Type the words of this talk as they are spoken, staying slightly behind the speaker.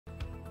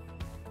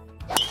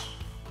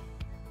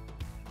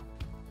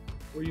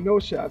Well, you know,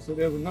 Shasta,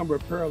 there's a number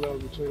of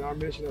parallels between our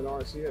mission at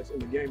RCS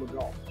and the game of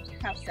golf.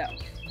 How so?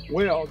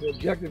 Well, the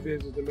objective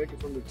is to make it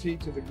from the tee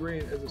to the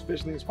green as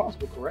efficiently as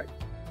possible, correct?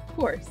 Of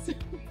course.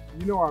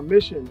 You know, our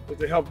mission is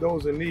to help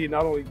those in need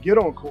not only get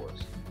on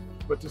course,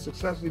 but to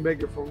successfully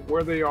make it from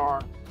where they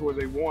are to where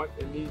they want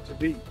and need to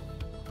be.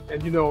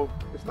 And you know,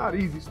 it's not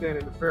easy staying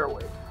in the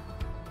fairway.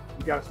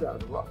 You gotta stay out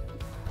of the rough.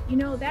 You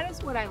know, that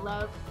is what I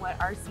love, what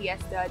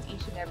RCS does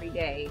each and every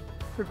day,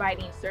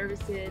 providing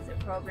services and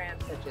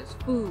programs such as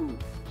food,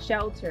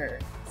 shelter,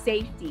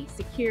 safety,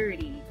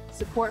 security,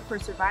 support for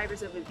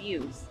survivors of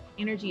abuse,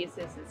 energy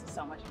assistance, and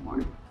so much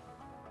more.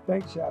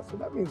 Thanks, Shasta.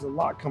 That means a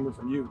lot coming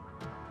from you.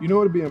 You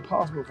know, it'd be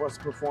impossible for us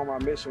to perform our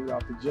mission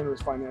without the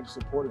generous financial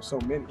support of so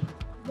many.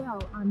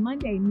 Well, on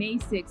Monday, May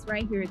 6th,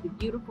 right here at the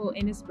beautiful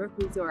Innisbrook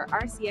Resort,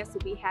 RCS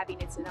will be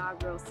having its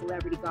inaugural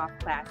Celebrity Golf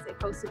Classic,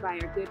 hosted by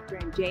our good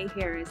friend Jay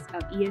Harris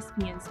of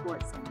ESPN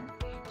SportsCenter.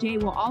 Jay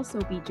will also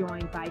be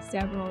joined by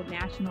several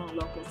national and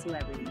local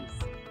celebrities.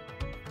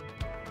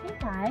 Hey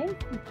guys,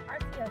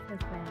 RCS has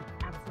been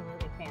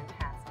absolutely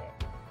fantastic.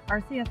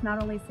 RCS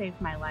not only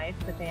saved my life,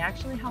 but they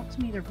actually helped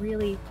me to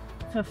really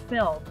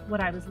fulfill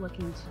what I was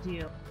looking to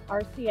do.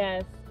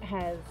 RCS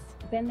has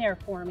been there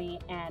for me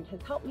and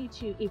has helped me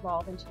to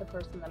evolve into the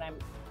person that I'm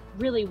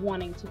really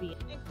wanting to be.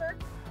 And Kirk,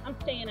 I'm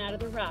staying out of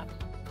the rough.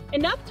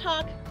 Enough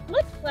talk,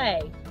 let's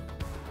play.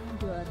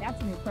 Angela,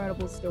 that's an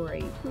incredible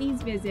story.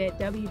 Please visit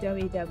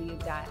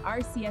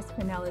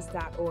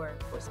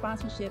www.rcspinellas.org for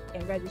sponsorship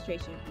and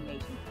registration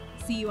information.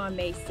 See you on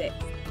May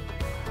 6th.